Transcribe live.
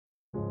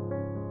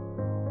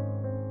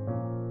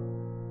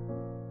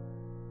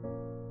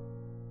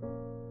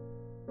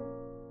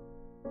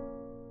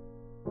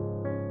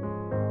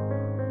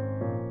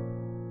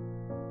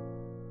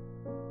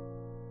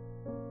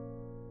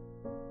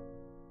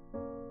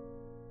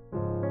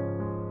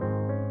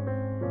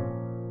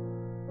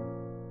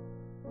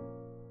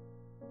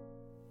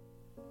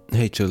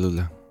Hey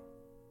Cholula.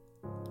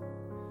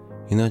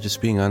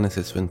 Just being honest,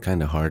 it's been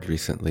kind of hard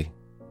recently.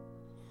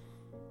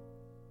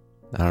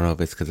 I don't know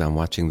if it's because I'm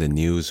watching the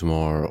news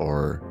more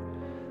or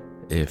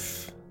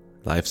if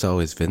life's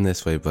always been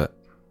this way, but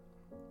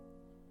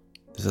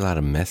there's a lot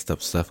of messed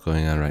up stuff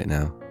going on right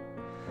now.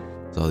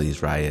 There's all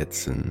these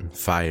riots and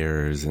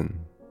fires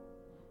and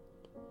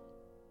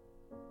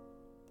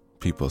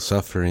people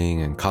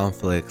suffering and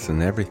conflicts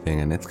and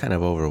everything, and it's kind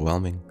of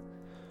overwhelming.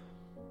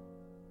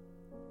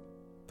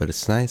 But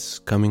it's nice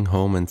coming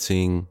home and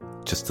seeing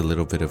just a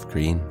little bit of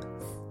green.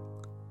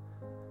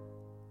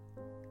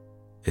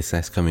 It's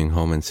nice coming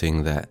home and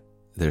seeing that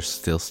there's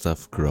still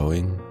stuff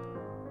growing.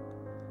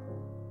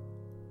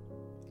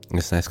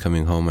 It's nice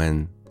coming home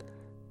and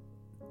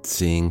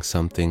seeing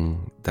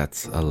something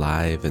that's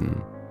alive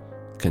and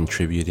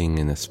contributing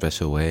in a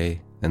special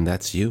way, and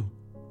that's you.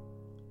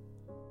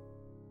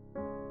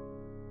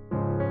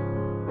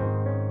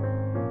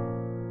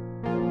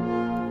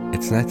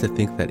 It's nice to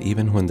think that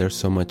even when there's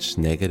so much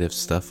negative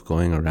stuff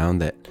going around,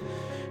 that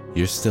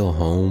you're still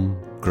home,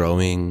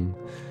 growing,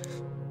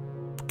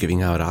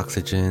 giving out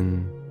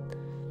oxygen,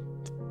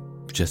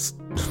 just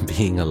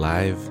being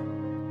alive.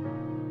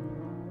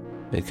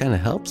 It kind of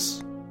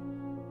helps,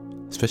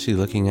 especially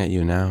looking at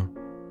you now,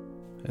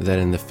 that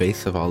in the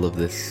face of all of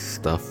this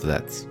stuff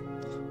that's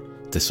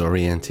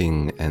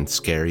disorienting and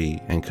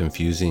scary and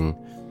confusing,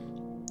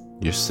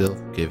 you're still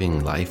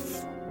giving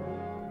life.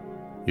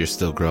 You're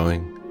still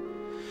growing.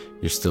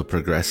 You're still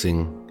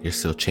progressing. You're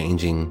still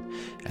changing.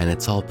 And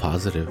it's all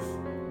positive.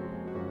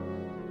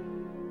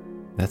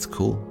 That's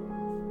cool.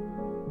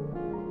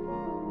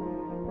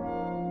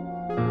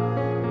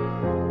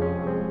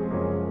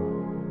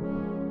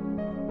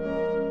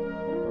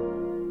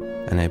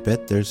 And I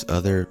bet there's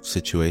other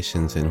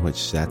situations in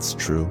which that's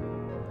true,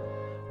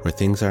 where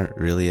things aren't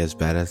really as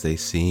bad as they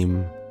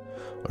seem,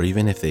 or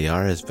even if they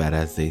are as bad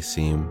as they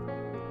seem,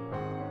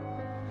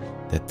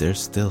 that there's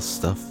still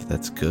stuff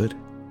that's good,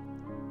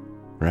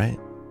 right?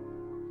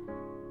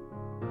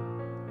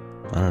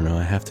 I don't know,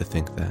 I have to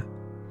think that.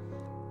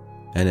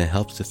 And it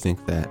helps to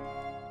think that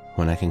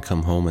when I can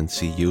come home and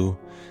see you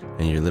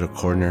in your little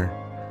corner,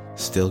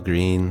 still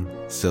green,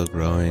 still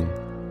growing,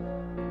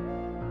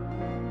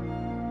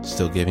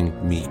 still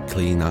giving me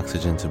clean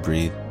oxygen to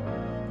breathe.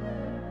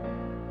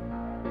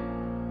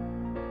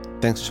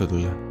 Thanks,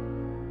 Cholula.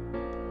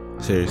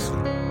 Seriously.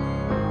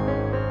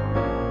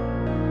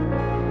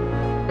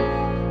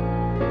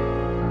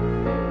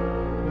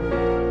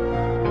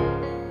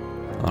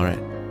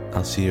 Alright,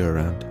 I'll see you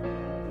around.